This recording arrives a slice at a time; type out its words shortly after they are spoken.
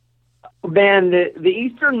Man, the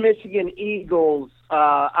Eastern Michigan Eagles,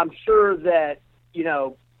 I'm sure that,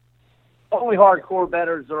 only hardcore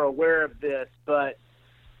bettors are aware of this, but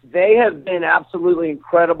they have been absolutely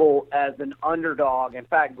incredible as an underdog. In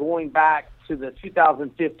fact, going back to the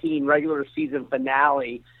 2015 regular season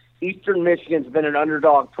finale, Eastern Michigan's been an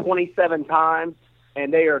underdog 27 times,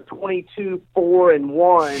 and they are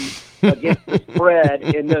 22-4-1 against the spread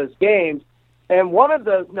in those games. And one of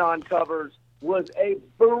those non-covers was a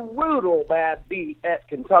brutal bad beat at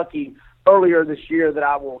Kentucky earlier this year that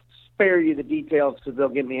I will spare you the details because they'll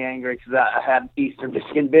get me angry because I had Eastern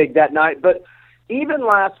Michigan big that night. But even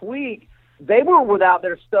last week, they were without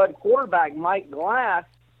their stud quarterback, Mike Glass,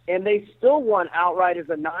 and they still won outright as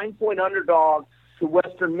a 9-point underdog to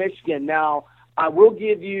Western Michigan. Now, I will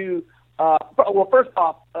give you first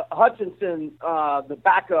off, Hutchinson, the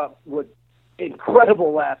backup, was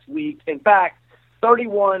incredible last week. In fact,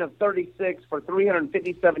 31 of 36 for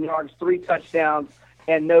 357 yards, 3 touchdowns,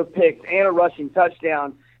 and no picks, and a rushing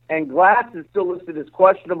touchdown. And Glass is still listed as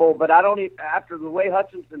questionable, but after the way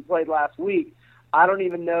Hutchinson played last week, I don't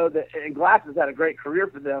even know that, and Glass has had a great career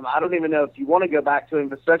for them. I don't even know if you want to go back to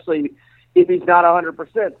him, especially if he's not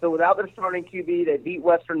 100%. So without their starting QB, they beat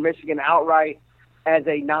Western Michigan outright as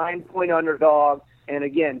a 9-point underdog. And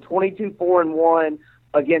again, 22-4-1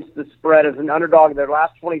 against the spread as an underdog in their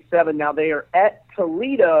last 27. Now they are at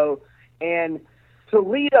Toledo, and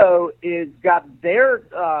Toledo is got their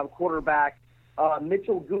quarterback,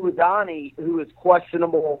 Mitchell Guadani, who is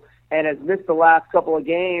questionable and has missed the last couple of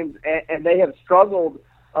games, and they have struggled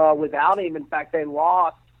without him. In fact, they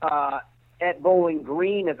lost at Bowling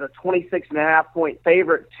Green as a 26.5-point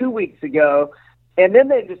favorite 2 weeks ago, and then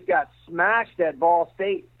they just got smashed at Ball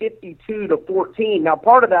State 52-14. Now,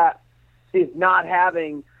 part of that is not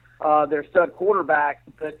having their stud quarterback,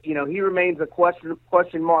 but he remains a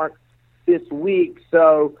question mark this week.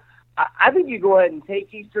 So I think you go ahead and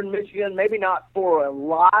take Eastern Michigan, maybe not for a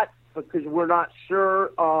lot because we're not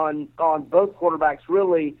sure on both quarterbacks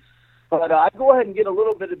really, but I'd go ahead and get a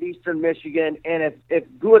little bit of Eastern Michigan. And if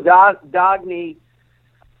Guadagni,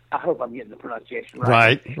 I hope I'm getting the pronunciation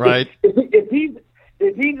right. Right. If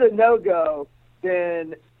he's a no-go,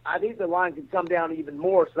 then I think the line could come down even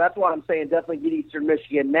more. So that's why I'm saying definitely get Eastern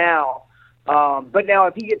Michigan now. But now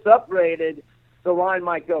if he gets upgraded, the line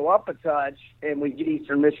might go up a touch, and we get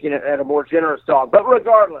Eastern Michigan at a more generous dog. But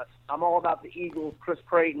regardless, I'm all about the Eagles. Chris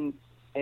Creighton